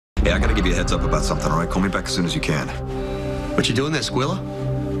Hey, I gotta give you a heads up about something, all right? Call me back as soon as you can. What you doing there, Squilla?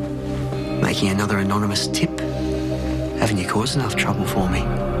 Making another anonymous tip? Haven't you caused enough trouble for me?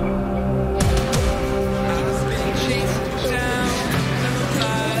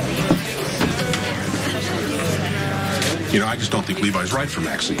 You know, I just don't think Levi's right for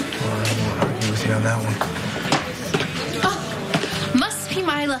Maxie. I'll argue with you on that one. Oh, must be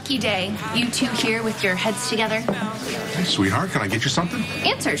my lucky day. You two here with your heads together. Hey, sweetheart, can I get you something?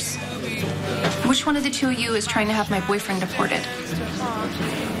 Answers. Which one of the two of you is trying to have my boyfriend deported?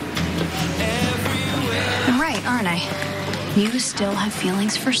 I'm right, aren't I? You still have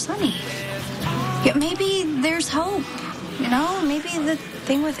feelings for Sonny. Yeah, maybe there's hope. You know, maybe the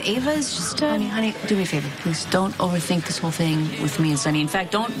thing with Ava is just Honey, do me a favor. Please don't overthink this whole thing with me and Sonny. In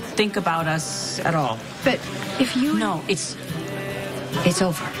fact, don't think about us at all. But if you... No, it's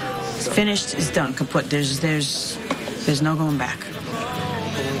over. It's finished. It's done. Kaput. There's no going back.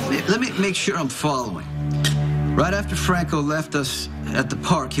 Let me make sure I'm following. Right after Franco left us at the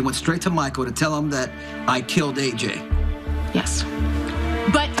park, he went straight to Michael to tell him that I killed AJ. Yes.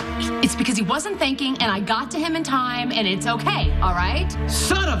 But it's because he wasn't thinking, and I got to him in time, and it's okay, all right?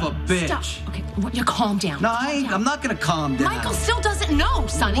 Son of a bitch! Stop. Okay, you calm down. No, I'm not gonna calm down. Michael still doesn't know,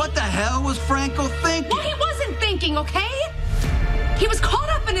 Sonny. What the hell was Franco thinking? Well, he wasn't thinking, okay? He was caught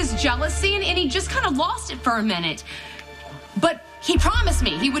up in his jealousy, and he just kind of lost it for a minute. But he promised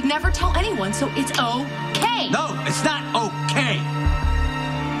me he would never tell anyone, so it's okay. No, it's not okay.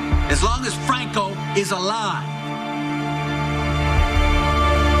 As long as Franco is alive.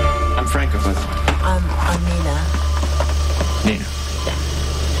 I'm Franco, by the way. I'm Nina. Nina. Yeah.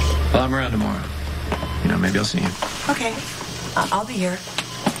 Well, I'm around tomorrow. You know, maybe I'll see you. Okay. I'll be here.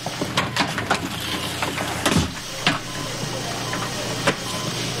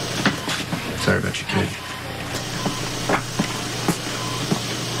 Sorry about your kid.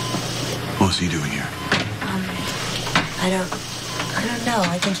 What's he doing here? I don't know.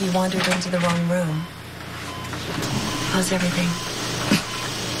 I think he wandered into the wrong room. How's everything?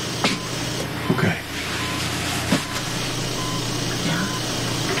 Okay. Yeah.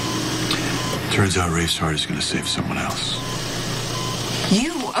 Turns out Rafe's heart is going to save someone else.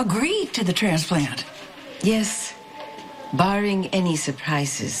 You agreed to the transplant. Yes, barring any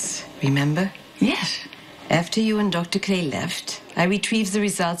surprises, remember? Yes. After you and Dr. Clay left, I retrieved the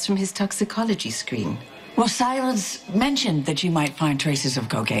results from his toxicology screen. Well, Silas mentioned that you might find traces of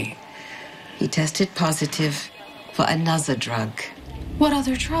cocaine. He tested positive for another drug. What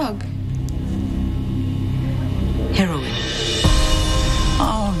other drug? Heroin.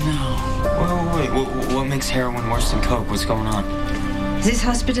 Oh, no. Wait. What makes heroin worse than coke? What's going on? This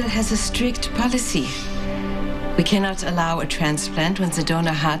hospital has a strict policy. We cannot allow a transplant when the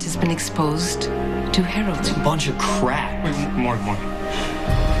donor heart has been exposed to heroin. It's a bunch of crap. Wait, more.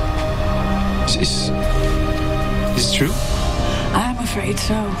 Is this true? I'm afraid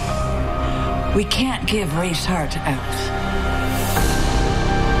so. We can't give Rafe's heart out.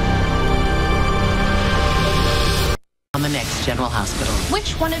 On the next General Hospital.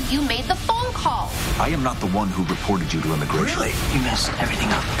 Which one of you made the phone call? I am not the one who reported you to immigration. Really? You messed everything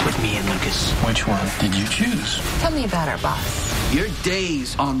up with me and Lucas. Which one did you choose? Tell me about our boss. Your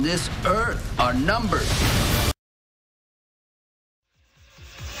days on this earth are numbered.